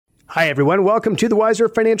Hi, everyone. Welcome to the Wiser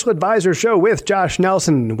Financial Advisor Show with Josh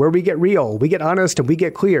Nelson, where we get real, we get honest, and we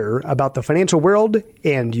get clear about the financial world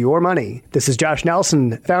and your money. This is Josh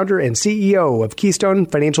Nelson, founder and CEO of Keystone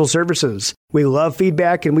Financial Services. We love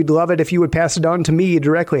feedback, and we'd love it if you would pass it on to me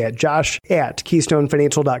directly at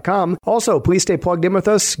josh@keystonefinancial.com. Also, please stay plugged in with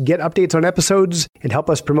us, get updates on episodes, and help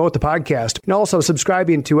us promote the podcast. And also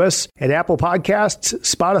subscribing to us at Apple Podcasts,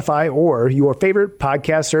 Spotify, or your favorite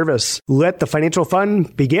podcast service. Let the financial fun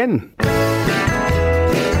begin.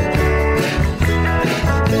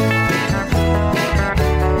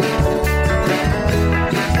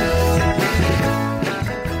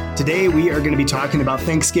 Today, we are going to be talking about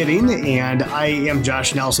Thanksgiving, and I am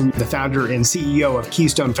Josh Nelson, the founder and CEO of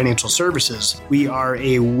Keystone Financial Services. We are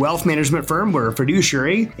a wealth management firm. We're a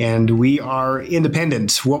fiduciary, and we are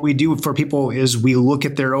independent. What we do for people is we look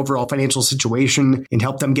at their overall financial situation and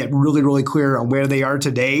help them get really, really clear on where they are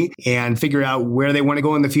today and figure out where they want to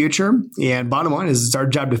go in the future. And bottom line is it's our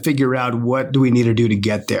job to figure out what do we need to do to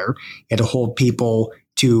get there and to hold people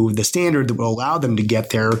to the standard that will allow them to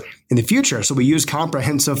get there in the future. So we use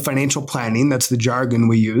comprehensive financial planning. That's the jargon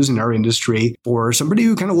we use in our industry for somebody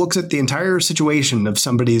who kind of looks at the entire situation of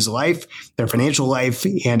somebody's life, their financial life,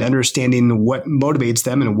 and understanding what motivates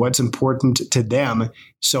them and what's important to them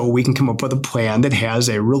so we can come up with a plan that has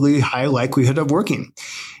a really high likelihood of working.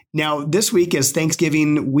 Now, this week is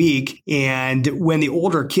Thanksgiving week, and when the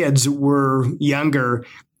older kids were younger,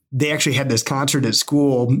 they actually had this concert at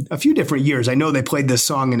school a few different years. I know they played this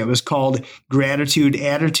song and it was called Gratitude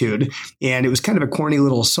Attitude. And it was kind of a corny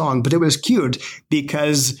little song, but it was cute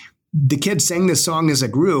because the kids sang this song as a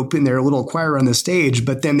group in their little choir on the stage,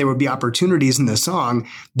 but then there would be opportunities in the song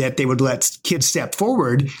that they would let kids step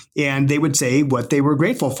forward and they would say what they were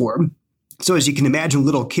grateful for. So as you can imagine,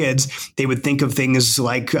 little kids, they would think of things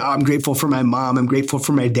like, I'm grateful for my mom, I'm grateful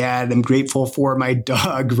for my dad, I'm grateful for my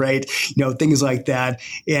dog, right? Things like that.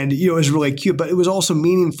 And, it was really cute, but it was also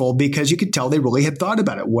meaningful because you could tell they really had thought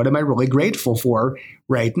about it. What am I really grateful for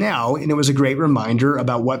right now? And it was a great reminder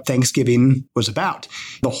about what Thanksgiving was about.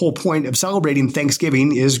 The whole point of celebrating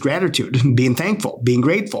Thanksgiving is gratitude, being thankful, being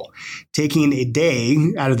grateful, taking a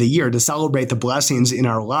day out of the year to celebrate the blessings in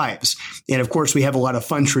our lives. And of course, we have a lot of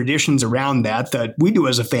fun traditions around that we do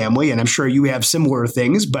as a family, and I'm sure you have similar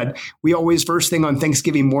things, but we always first thing on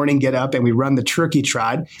Thanksgiving morning get up and we run the Turkey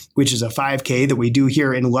Trot, which is a 5K that we do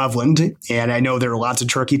here in Loveland. And I know there are lots of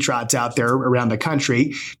turkey trots out there around the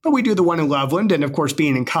country, but we do the one in Loveland. And of course,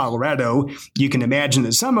 being in Colorado, you can imagine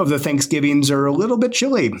that some of the Thanksgivings are a little bit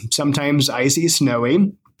chilly, sometimes icy,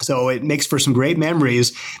 snowy. So it makes for some great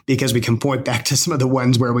memories because we can point back to some of the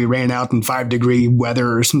ones where we ran out in 5-degree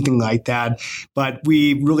weather or something like that. But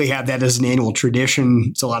we really have that as an annual tradition.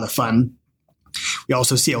 It's a lot of fun. We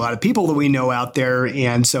also see a lot of people that we know out there.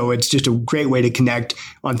 And so it's just a great way to connect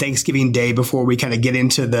on Thanksgiving Day before we kind of get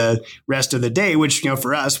into the rest of the day, which,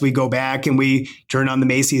 for us, we go back and we turn on the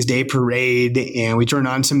Macy's Day Parade and we turn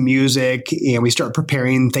on some music and we start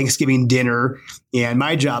preparing Thanksgiving dinner. And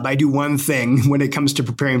my job, I do one thing when it comes to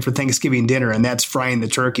preparing for Thanksgiving dinner, and that's frying the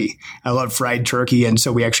turkey. I love fried turkey. And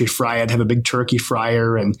so we actually fry it, have a big turkey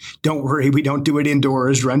fryer. And don't worry, we don't do it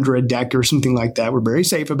indoors or under a deck or something like that. We're very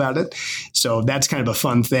safe about it. So that's kind of a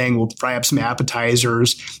fun thing. We'll fry up some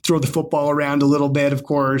appetizers, throw the football around a little bit, of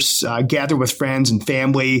course, gather with friends and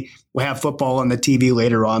family. We'll have football on the TV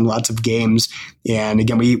later on, lots of games. And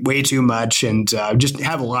again, we eat way too much and just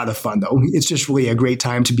have a lot of fun, though. It's just really a great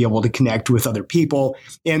time to be able to connect with other people.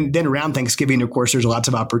 And then around Thanksgiving, of course, there's lots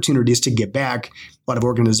of opportunities to give back. A lot of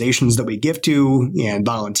organizations that we give to and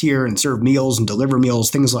volunteer and serve meals and deliver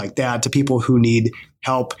meals, things like that to people who need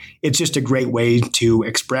help. It's just a great way to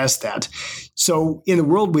express that. So in the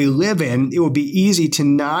world we live in, it would be easy to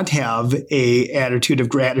not have a attitude of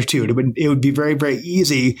gratitude. It would be very, very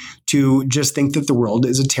easy to just think that the world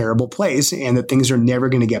is a terrible place and that things are never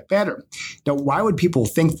going to get better. Now, why would people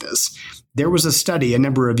think this? There was a study a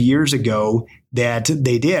number of years ago that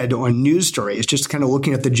they did on news stories, just kind of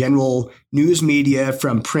looking at the general news media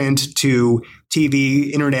from print to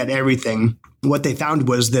TV, internet, everything. What they found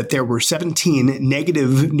was that there were 17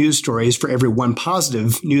 negative news stories for every one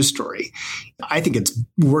positive news story. I think it's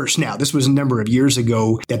worse now. This was a number of years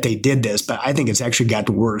ago that they did this, but I think it's actually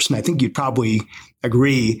gotten worse. And I think you'd probably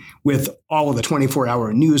agree with all of the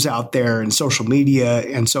 24-hour news out there and social media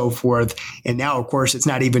and so forth. And now, of course, it's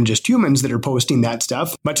not even just humans that are posting that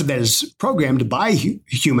stuff. Much of that is programmed by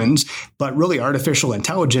humans, but really artificial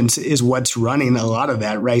intelligence is what's running a lot of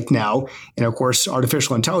that right now. And of course,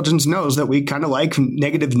 artificial intelligence knows that we kind of like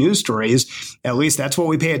negative news stories. At least that's what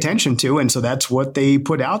we pay attention to. And so that's what they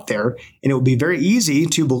put out there. And it would be very easy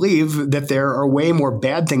to believe that there are way more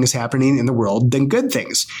bad things happening in the world than good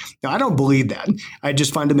things. Now, I don't believe that. I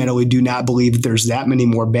just fundamentally do not believe that there's that many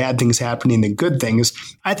more bad things happening than good things.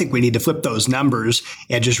 I think we need to flip those numbers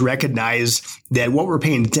and just recognize that what we're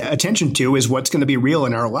paying attention to is what's going to be real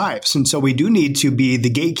in our lives. And so we do need to be the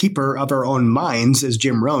gatekeeper of our own minds, as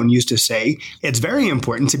Jim Rohn used to say. It's very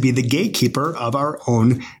important to be the gatekeeper of our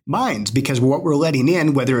own minds, because what we're letting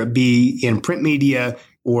in, whether it be in print media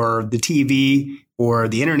or the TV or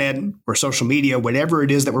the internet or social media, whatever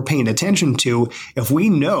it is that we're paying attention to, if we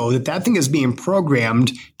know that that thing is being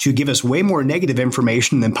programmed to give us way more negative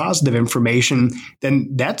information than positive information, then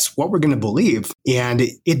that's what we're going to believe. And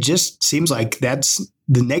it just seems like that's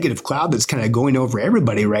the negative cloud that's kind of going over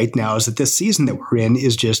everybody right now, is that this season that we're in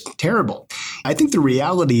is just terrible. I think the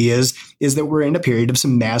reality is that we're in a period of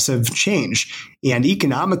some massive change. And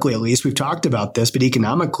economically, at least, we've talked about this, but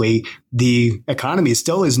economically, the economy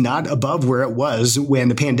still is not above where it was when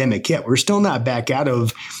the pandemic hit. We're still not back out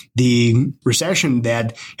of the recession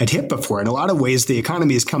that had hit before. In a lot of ways, the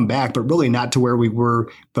economy has come back, but really not to where we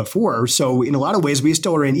were before. So in a lot of ways, we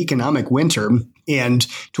still are in economic winter. And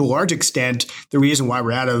to a large extent, the reason why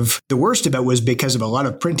we're out of the worst of it was because of a lot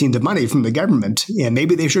of printing of money from the government. And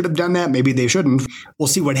maybe they should have done that. Maybe they shouldn't. We'll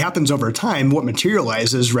see what happens over time, what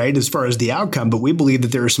materializes, right, as far as the outcome. But we believe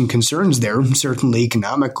that there are some concerns there, certainly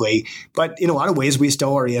economically. But in a lot of ways, we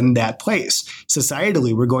still are in that place.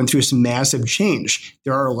 Societally, we're going through some massive change.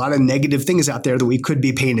 There are a lot of negative things out there that we could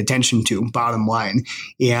be paying attention to, bottom line.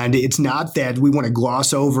 And it's not that we want to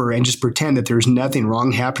gloss over and just pretend that there's nothing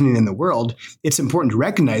wrong happening in the world. It's important to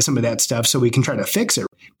recognize some of that stuff so we can try to fix it.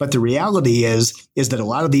 But the reality is that a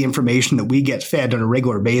lot of the information that we get fed on a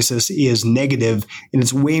regular basis is negative, and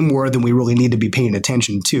it's way more than we really need to be paying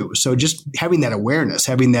attention to. So just having that awareness,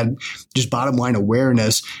 having that just bottom line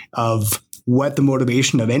awareness of what the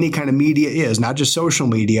motivation of any kind of media is, not just social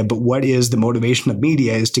media, but what is the motivation of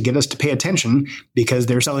media, is to get us to pay attention, because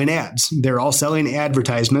they're selling ads. They're all selling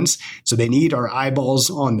advertisements. So they need our eyeballs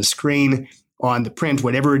on the screen, on the print,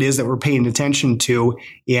 whatever it is that we're paying attention to,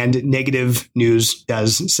 and negative news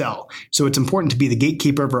does sell. So it's important to be the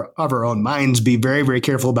gatekeeper of our own minds, be very, very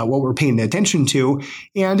careful about what we're paying attention to,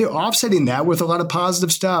 and offsetting that with a lot of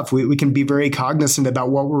positive stuff. We can be very cognizant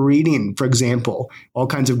about what we're reading, for example, all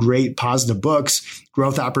kinds of great positive books,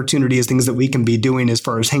 growth opportunities, things that we can be doing as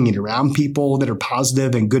far as hanging around people that are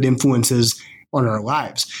positive and good influences on our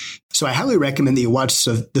lives. So I highly recommend that you watch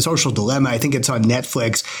The Social Dilemma. I think it's on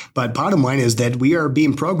Netflix. But bottom line is that we are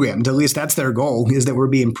being programmed. At least that's their goal, is that we're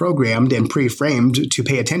being programmed and pre-framed to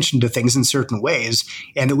pay attention to things in certain ways,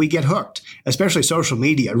 and that we get hooked, especially social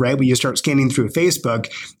media, right? When you start scanning through Facebook,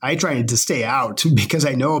 I try to stay out because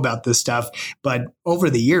I know about this stuff. But over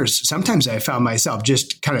the years, sometimes I found myself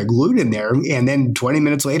just kind of glued in there. And then 20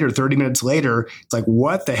 minutes later, 30 minutes later, it's like,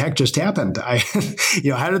 what the heck just happened?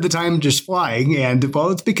 How did the time just fly? And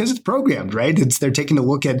well, it's because it's programmed, right? They're taking a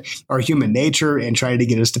look at our human nature and trying to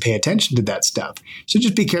get us to pay attention to that stuff. So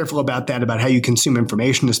just be careful about that, about how you consume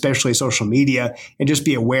information, especially social media, and just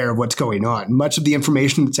be aware of what's going on. Much of the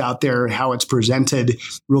information that's out there, how it's presented,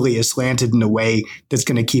 really is slanted in a way that's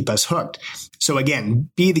going to keep us hooked. So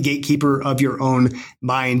again, be the gatekeeper of your own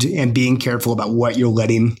mind and being careful about what you're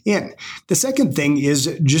letting in. The second thing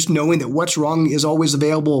is just knowing that what's wrong is always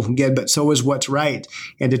available again, but so is what's right.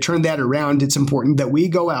 And to turn that around, it's important that we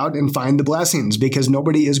go out and find the blessings, because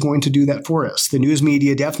nobody is going to do that for us. The news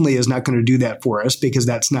media definitely is not going to do that for us, because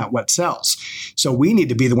that's not what sells. So we need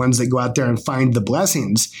to be the ones that go out there and find the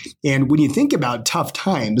blessings. And when you think about tough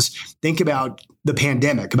times, think about the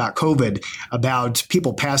pandemic, about COVID, about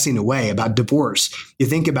people passing away, about divorce. You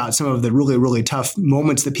think about some of the really, really tough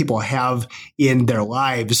moments that people have in their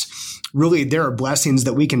lives. Really, there are blessings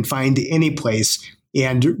that we can find any place.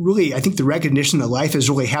 And really, I think the recognition that life is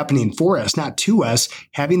really happening for us, not to us,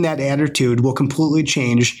 having that attitude will completely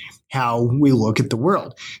change how we look at the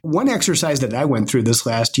world. One exercise that I went through this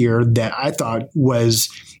last year that I thought was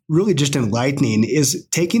really just enlightening is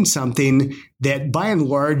taking something that by and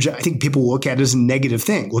large, I think people look at as a negative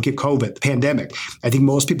thing. Look at COVID, the pandemic. I think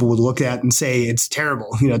most people would look at it and say it's terrible.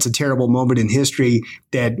 It's a terrible moment in history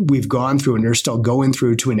that we've gone through and are still going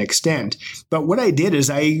through to an extent. But what I did is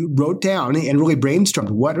I wrote down and really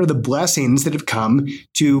brainstormed what are the blessings that have come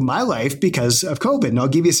to my life because of COVID. And I'll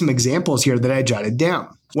give you some examples here that I jotted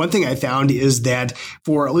down. One thing thing I found is that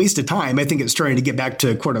for at least a time, I think it's starting to get back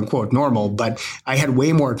to quote unquote normal, but I had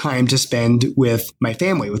way more time to spend with my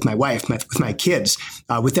family, with my wife, with my kids,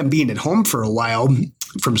 with them being at home for a while.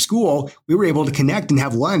 From school, we were able to connect and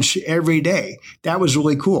have lunch every day. That was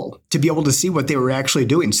really cool to be able to see what they were actually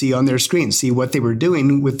doing, see on their screen, see what they were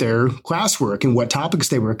doing with their classwork and what topics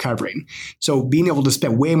they were covering. So being able to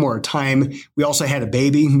spend way more time. We also had a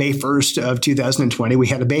baby, May 1st of 2020. We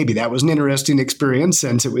had a baby. That was an interesting experience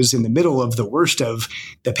since it was in the middle of the worst of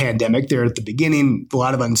the pandemic there at the beginning, a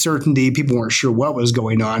lot of uncertainty. People weren't sure what was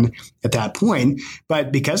going on at that point.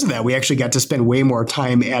 But because of that, we actually got to spend way more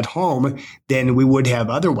time at home than we would have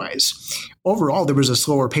otherwise. Overall, there was a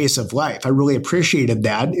slower pace of life. I really appreciated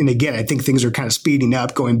that. And again, I think things are kind of speeding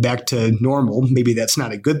up, going back to normal. Maybe that's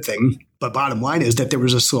not a good thing. But bottom line is that there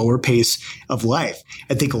was a slower pace of life.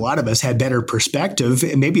 I think a lot of us had better perspective,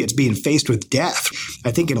 and maybe it's being faced with death.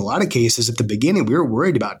 I think in a lot of cases at the beginning, we were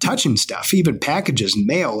worried about touching stuff, even packages and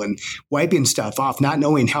mail, and wiping stuff off, not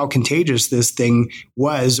knowing how contagious this thing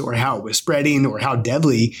was or how it was spreading or how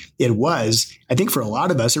deadly it was. I think for a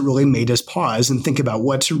lot of us, it really made us pause and think about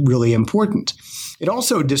what's really important. It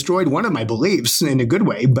also destroyed one of my beliefs in a good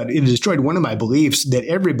way, but it destroyed one of my beliefs that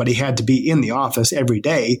everybody had to be in the office every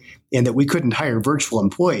day and that we couldn't hire virtual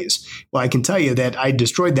employees. Well, I can tell you that I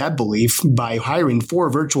destroyed that belief by hiring 4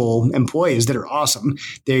 virtual employees that are awesome.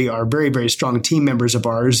 They are very, very strong team members of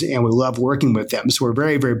ours, and we love working with them. So we're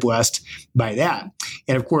very, very blessed by that.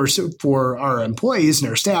 And of course, for our employees and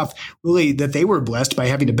our staff, really that they were blessed by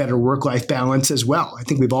having a better work-life balance as well. I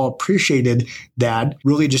think we've all appreciated that,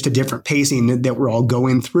 really just a different pacing that we're all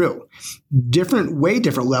going through. Way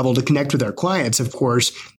different level to connect with our clients, of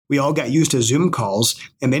course. We all got used to Zoom calls,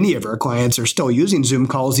 and many of our clients are still using Zoom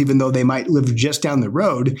calls, even though they might live just down the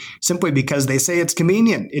road, simply because they say it's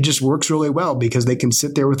convenient. It just works really well because they can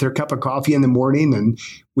sit there with their cup of coffee in the morning and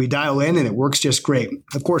we dial in and it works just great.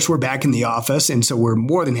 Of course, we're back in the office, and so we're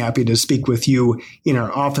more than happy to speak with you in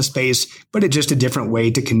our office space, but it's just a different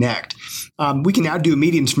way to connect. We can now do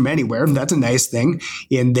meetings from anywhere. That's a nice thing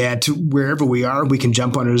in that wherever we are, we can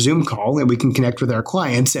jump on a Zoom call and we can connect with our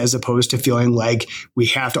clients as opposed to feeling like we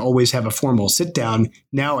have to always have a formal sit down.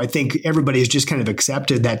 Now, I think everybody's just kind of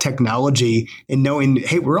accepted that technology and knowing,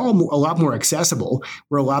 hey, we're all a lot more accessible.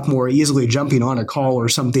 We're a lot more easily jumping on a call or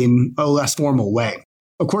something a less formal way.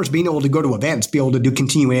 Of course, being able to go to events, be able to do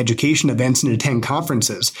continuing education events and attend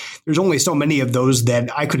conferences. There's only so many of those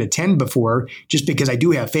that I could attend before just because I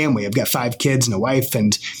do have family. I've got 5 kids and a wife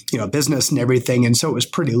and, business and everything. And so it was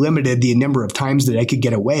pretty limited the number of times that I could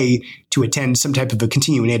get away to attend some type of a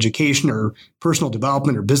continuing education or personal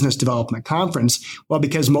development or business development conference. Well,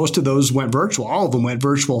 because most of those went virtual, all of them went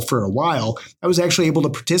virtual for a while, I was actually able to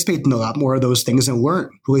participate in a lot more of those things and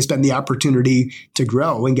learn, really spend the opportunity to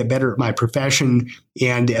grow and get better at my profession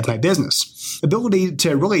and at my business. Ability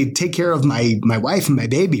to really take care of my wife and my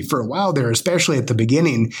baby for a while there, especially at the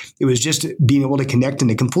beginning. It was just being able to connect in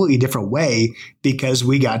a completely different way because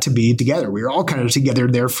we got to be together. We were all kind of together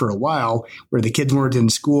there for a while where the kids weren't in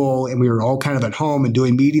school and we were all kind of at home and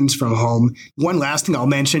doing meetings from home. One last thing I'll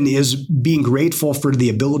mention is being grateful for the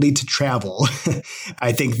ability to travel.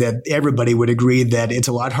 I think that everybody would agree that it's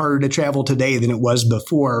a lot harder to travel today than it was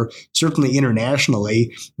before, certainly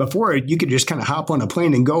internationally. Before, you could just kind of hop on a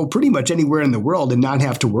plane and go pretty much anywhere in the world and not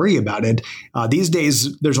have to worry about it. These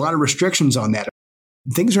days, there's a lot of restrictions on that.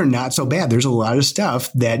 Things are not so bad. There's a lot of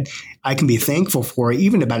stuff that I can be thankful for,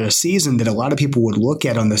 even about a season that a lot of people would look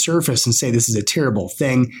at on the surface and say this is a terrible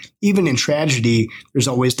thing. Even in tragedy, there's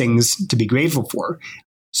always things to be grateful for.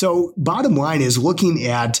 So bottom line is looking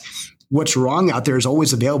at what's wrong out there is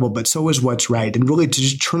always available, but so is what's right. And really to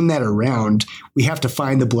just turn that around, we have to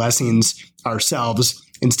find the blessings ourselves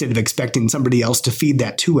instead of expecting somebody else to feed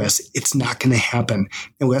that to us. It's not going to happen.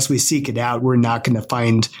 Unless we seek it out, we're not going to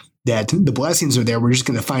find that the blessings are there. We're just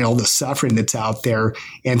going to find all the suffering that's out there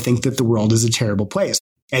and think that the world is a terrible place.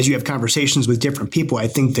 As you have conversations with different people, I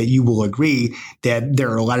think that you will agree that there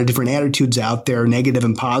are a lot of different attitudes out there, negative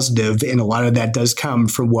and positive, and a lot of that does come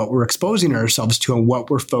from what we're exposing ourselves to and what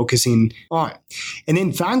we're focusing on. And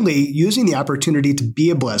then finally, using the opportunity to be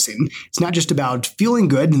a blessing. It's not just about feeling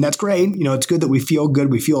good, and that's great. It's good that we feel good.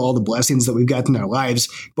 We feel all the blessings that we've got in our lives.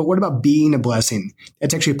 But what about being a blessing?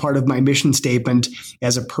 That's actually part of my mission statement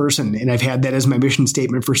as a person. And I've had that as my mission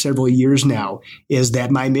statement for several years now, is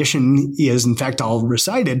that my mission is, in fact, I'll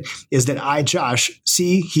recite is that I, Josh,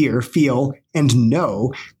 see, hear, feel, and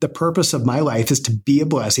know the purpose of my life is to be a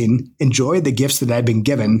blessing, enjoy the gifts that I've been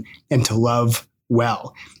given, and to love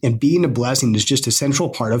well. And being a blessing is just a central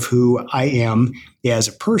part of who I am as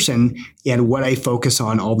a person and what I focus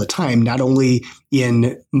on all the time, not only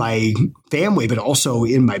in my family, but also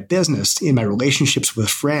in my business, in my relationships with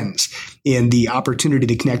friends, in the opportunity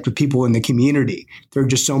to connect with people in the community. There are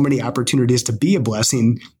just so many opportunities to be a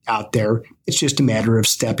blessing out there. It's just a matter of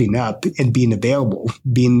stepping up and being available,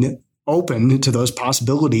 being open to those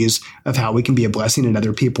possibilities of how we can be a blessing in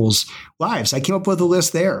other people's lives. I came up with a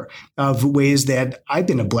list there of ways that I've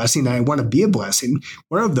been a blessing and I want to be a blessing.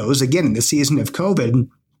 One of those, again, in the season of COVID,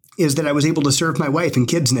 is that I was able to serve my wife and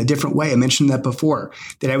kids in a different way. I mentioned that before,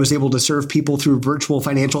 that I was able to serve people through virtual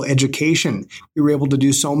financial education. We were able to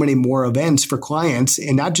do so many more events for clients,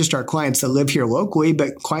 and not just our clients that live here locally,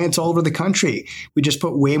 but clients all over the country. We just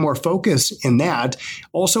put way more focus in that.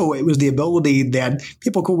 Also, it was the ability that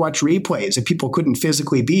people could watch replays. If people couldn't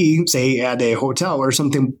physically be, say, at a hotel or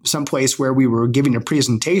someplace where we were giving a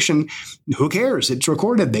presentation, who cares? It's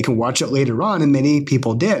recorded. They can watch it later on, and many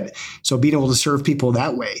people did. So being able to serve people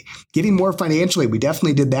that way. Getting more financially, we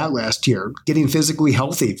definitely did that last year. Getting physically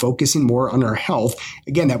healthy, focusing more on our health.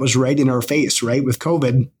 Again, that was right in our face, right? With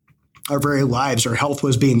COVID, our very lives, our health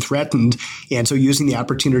was being threatened. And so using the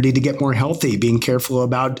opportunity to get more healthy, being careful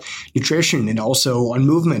about nutrition and also on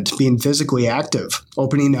movement, being physically active,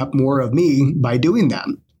 opening up more of me by doing that.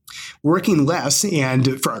 Working less,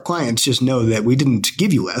 and for our clients, just know that we didn't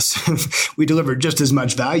give you less. We delivered just as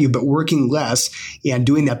much value, but working less and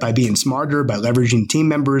doing that by being smarter, by leveraging team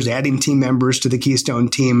members, adding team members to the Keystone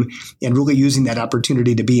team, and really using that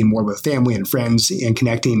opportunity to be more with family and friends and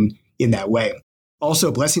connecting in that way.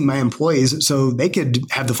 Also blessing my employees so they could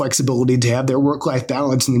have the flexibility to have their work-life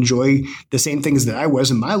balance and enjoy the same things that I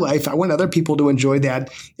was in my life. I want other people to enjoy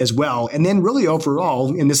that as well. And then really overall,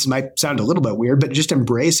 and this might sound a little bit weird, but just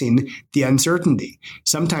embracing the uncertainty.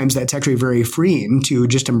 Sometimes that's actually very freeing to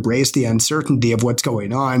just embrace the uncertainty of what's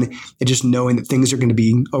going on and just knowing that things are going to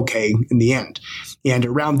be okay in the end. And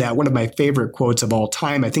around that, one of my favorite quotes of all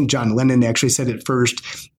time, I think John Lennon actually said it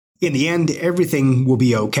first, in the end, everything will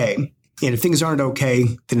be okay. And if things aren't okay,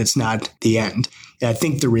 then it's not the end. And I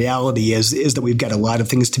think the reality is that we've got a lot of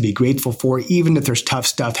things to be grateful for, even if there's tough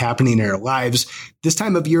stuff happening in our lives. This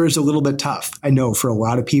time of year is a little bit tough, I know, for a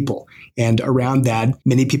lot of people. And around that,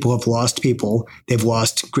 many people have lost people. They've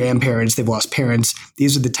lost grandparents. They've lost parents.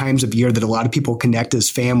 These are the times of year that a lot of people connect as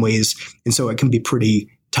families. And so it can be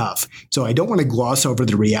pretty tough. So I don't want to gloss over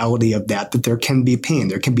the reality of that there can be pain,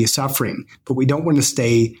 there can be suffering, but we don't want to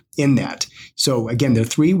stay in that. So again, there are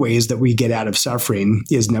three ways that we get out of suffering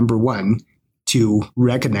is number one, to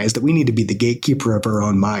recognize that we need to be the gatekeeper of our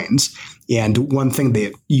own minds. And one thing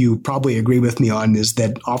that you probably agree with me on is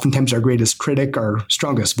that oftentimes our greatest critic, our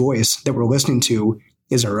strongest voice that we're listening to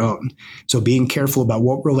is our own. So being careful about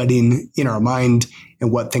what we're letting in our mind and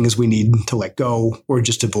what things we need to let go or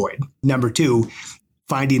just avoid. Number two,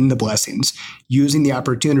 finding the blessings, using the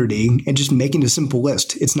opportunity and just making a simple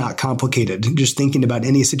list. It's not complicated. Just thinking about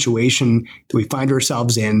any situation that we find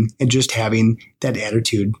ourselves in and just having that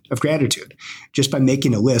attitude of gratitude. Just by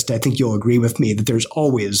making a list, I think you'll agree with me that there's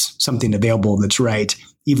always something available that's right,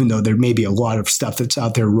 even though there may be a lot of stuff that's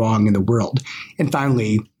out there wrong in the world. And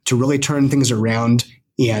finally, to really turn things around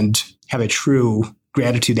and have a true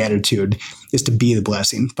gratitude attitude is to be the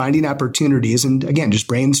blessing, finding opportunities, and again, just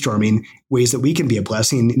brainstorming ways that we can be a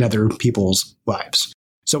blessing in other people's lives.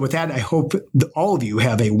 So with that, I hope that all of you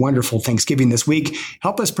have a wonderful Thanksgiving this week.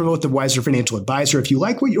 Help us promote the Wiser Financial Advisor. If you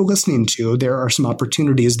like what you're listening to, there are some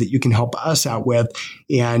opportunities that you can help us out with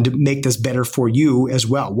and make this better for you as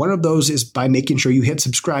well. One of those is by making sure you hit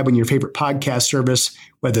subscribe on your favorite podcast service,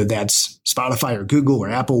 whether that's Spotify or Google or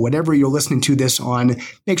Apple, whatever you're listening to this on.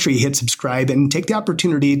 Make sure you hit subscribe and take the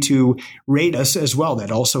opportunity to rate us as well.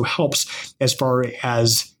 That also helps as far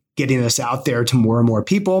as getting us out there to more and more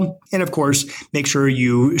people. And of course, make sure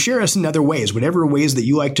you share us in other ways. Whatever ways that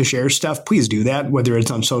you like to share stuff, please do that, whether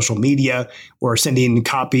it's on social media or sending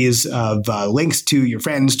copies of links to your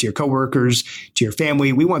friends, to your coworkers, to your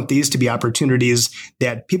family. We want these to be opportunities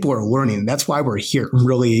that people are learning. That's why we're here.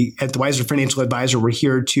 Really, at the Wiser Financial Advisor, we're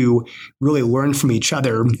here to really learn from each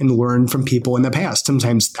other and learn from people in the past,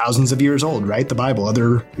 sometimes thousands of years old, right? The Bible,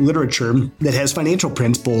 other literature that has financial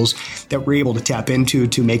principles that we're able to tap into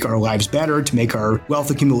to make our lives better, to make our wealth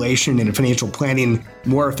accumulation and financial planning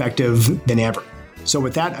more effective than ever. So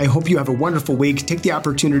with that, I hope you have a wonderful week. Take the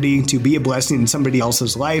opportunity to be a blessing in somebody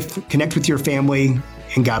else's life, connect with your family,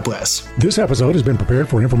 and God bless. This episode has been prepared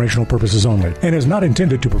for informational purposes only and is not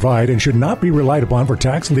intended to provide and should not be relied upon for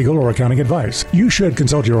tax, legal, or accounting advice. You should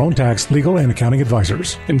consult your own tax, legal, and accounting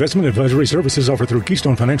advisors. Investment advisory services offered through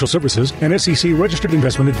Keystone Financial Services, an SEC registered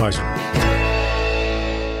investment advisor.